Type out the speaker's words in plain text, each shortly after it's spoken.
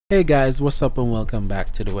Hey guys, what's up and welcome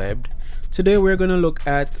back to the web. Today we're going to look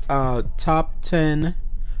at top 10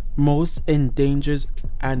 most endangered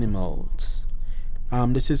animals.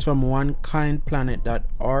 This is from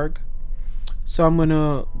onekindplanet.org. So I'm going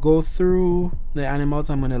to go through the animals,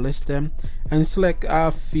 I'm going to list them and select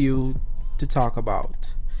a few to talk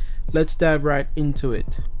about. Let's dive right into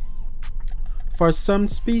it. For some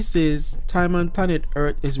species, time on planet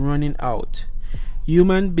Earth is running out.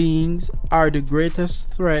 Human beings are the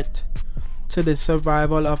greatest threat to the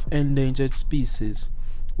survival of endangered species,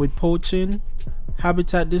 with poaching,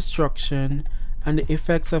 habitat destruction, and the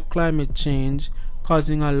effects of climate change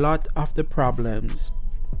causing a lot of the problems.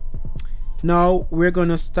 Now we're going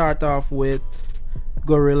to start off with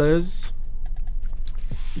gorillas.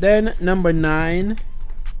 Then number 9,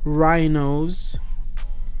 rhinos.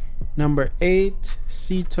 Number 8,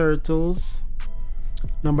 sea turtles.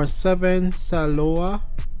 Number 7, Saloa.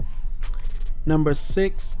 Number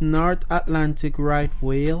 6, North Atlantic right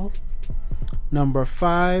whale. Number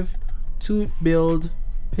 5, tooth-billed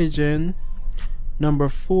pigeon. Number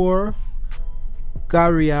 4,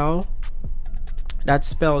 gharial. That's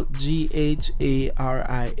spelled Gharial.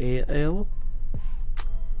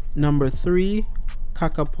 Number 3,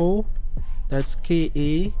 kakapo. That's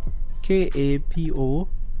Kakapo.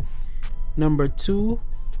 Number 2,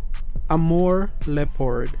 Amur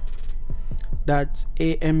leopard. That's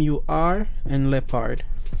Amur and leopard.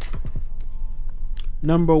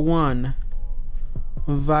 Number 1,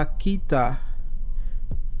 vaquita.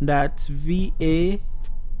 That's Vaquita.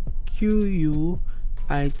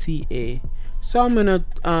 So I'm gonna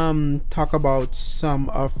talk about some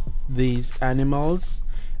of these animals,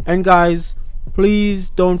 and guys, please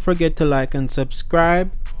don't forget to like and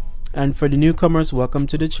subscribe, and for the newcomers, welcome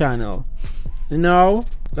to the channel. Now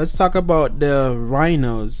let's talk about the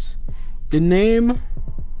rhinos. The name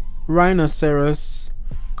rhinoceros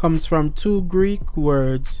comes from two Greek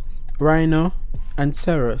words, rhino and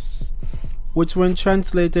ceros, which when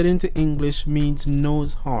translated into English means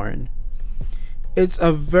nose horn. It's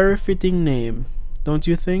a very fitting name, don't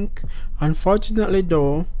you think? Unfortunately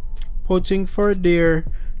though, poaching for their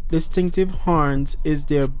distinctive horns is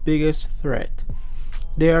their biggest threat.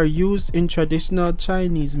 They are used in traditional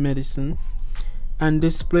Chinese medicine and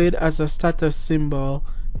displayed as a status symbol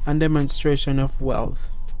and demonstration of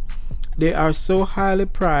wealth. They are so highly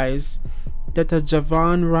prized that a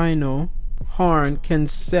Javan rhino horn can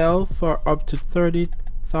sell for up to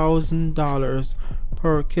 $30,000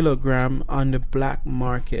 per kilogram on the black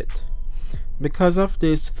market. Because of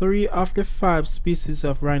this, 3 of the 5 species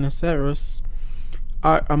of rhinoceros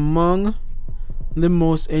are among the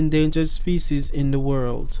most endangered species in the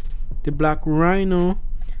world. The black rhino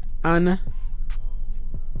and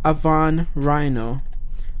Avan rhino,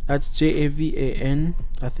 that's Javan,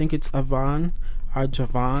 I think it's Avan or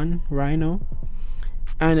Javan rhino,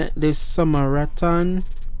 and the Samaratan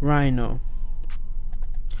rhino.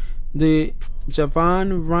 The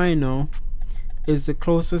Javan rhino is the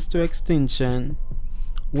closest to extinction,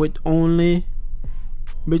 with only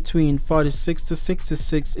between 46 to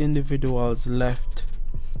 66 individuals left,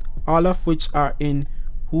 all of which are in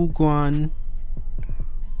Hugong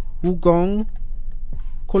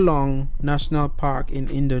Kulong National Park in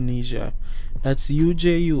Indonesia. That's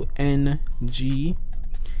Ujung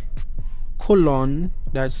Kulon,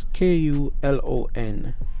 that's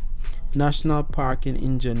Kulon National Park in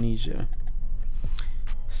Indonesia.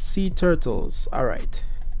 Sea turtles. Alright,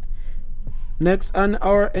 next on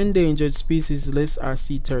our endangered species list are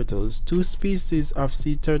sea turtles. 2 species of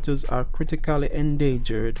sea turtles are critically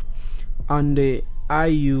endangered on the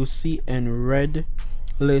IUCN Red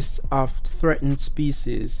List of threatened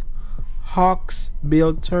species: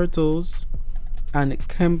 hawks-billed turtles and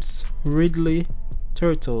Kemp's Ridley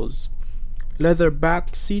turtles.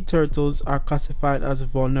 Leatherback sea turtles are classified as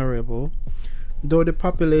vulnerable, though the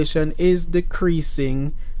population is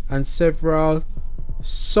decreasing and several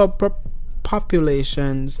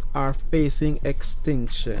subpopulations are facing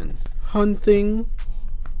extinction. Hunting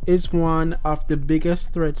is one of the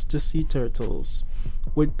biggest threats to sea turtles,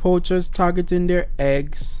 with poachers targeting their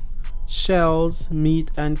eggs, shells,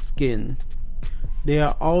 meat, and skin. They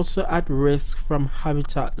are also at risk from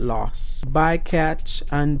habitat loss, bycatch,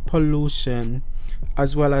 and pollution,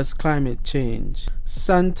 as well as climate change.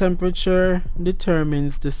 Sun temperature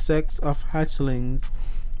determines the sex of hatchlings,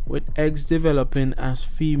 with eggs developing as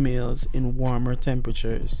females in warmer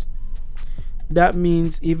temperatures. That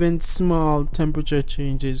means even small temperature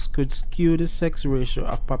changes could skew the sex ratio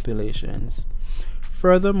of populations.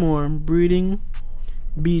 Furthermore, breeding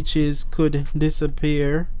beaches could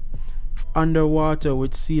disappear underwater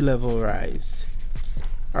with sea level rise.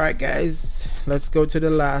 Alright guys, let's go to the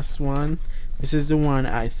last one. This is the one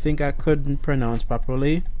I think I couldn't pronounce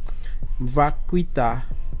properly. Vaquita.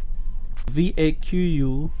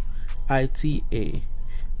 V-A-Q-U-I-T-A.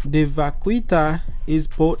 The vaquita is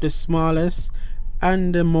both the smallest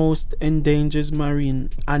and the most endangered marine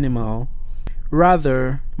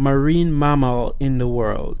mammal in the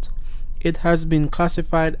world. It has been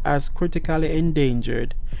classified as critically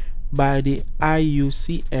endangered by the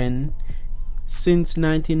IUCN since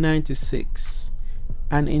 1996,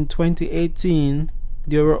 and in 2018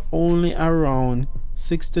 there were only around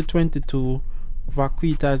 6 to 22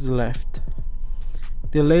 vaquitas left.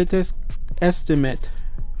 The latest estimate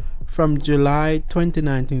from July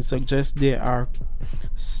 2019 suggests there are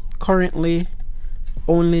currently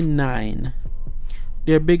only 9.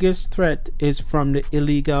 Their biggest threat is from the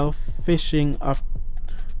illegal fishing of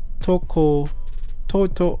totoaba,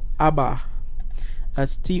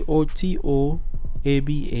 that's Totoaba,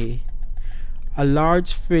 a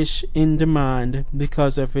large fish in demand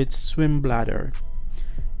because of its swim bladder.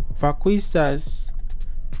 Vaquitas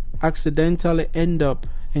accidentally end up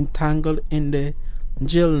entangled in the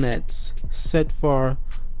gill nets set for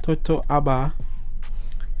totoaba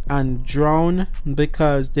and drown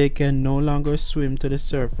because they can no longer swim to the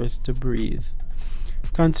surface to breathe.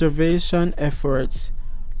 Conservation efforts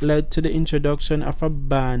led to the introduction of a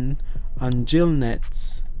ban on gill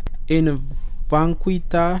nets in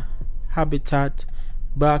vaquita habitat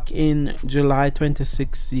back in July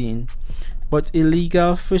 2016, but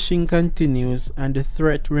illegal fishing continues and the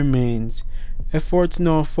threat remains. Efforts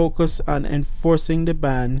now focus on enforcing the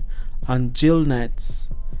ban on gill nets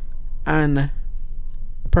and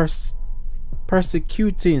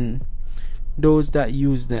persecuting those that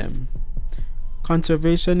use them.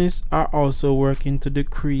 Conservationists are also working to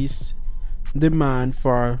decrease demand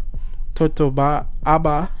for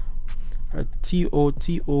totoaba, or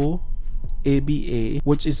Totoaba,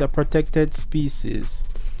 which is a protected species.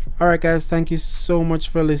 Alright guys, thank you so much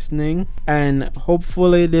for listening, and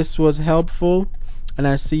hopefully this was helpful, and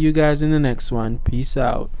I'll see you guys in the next one. Peace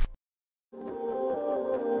out.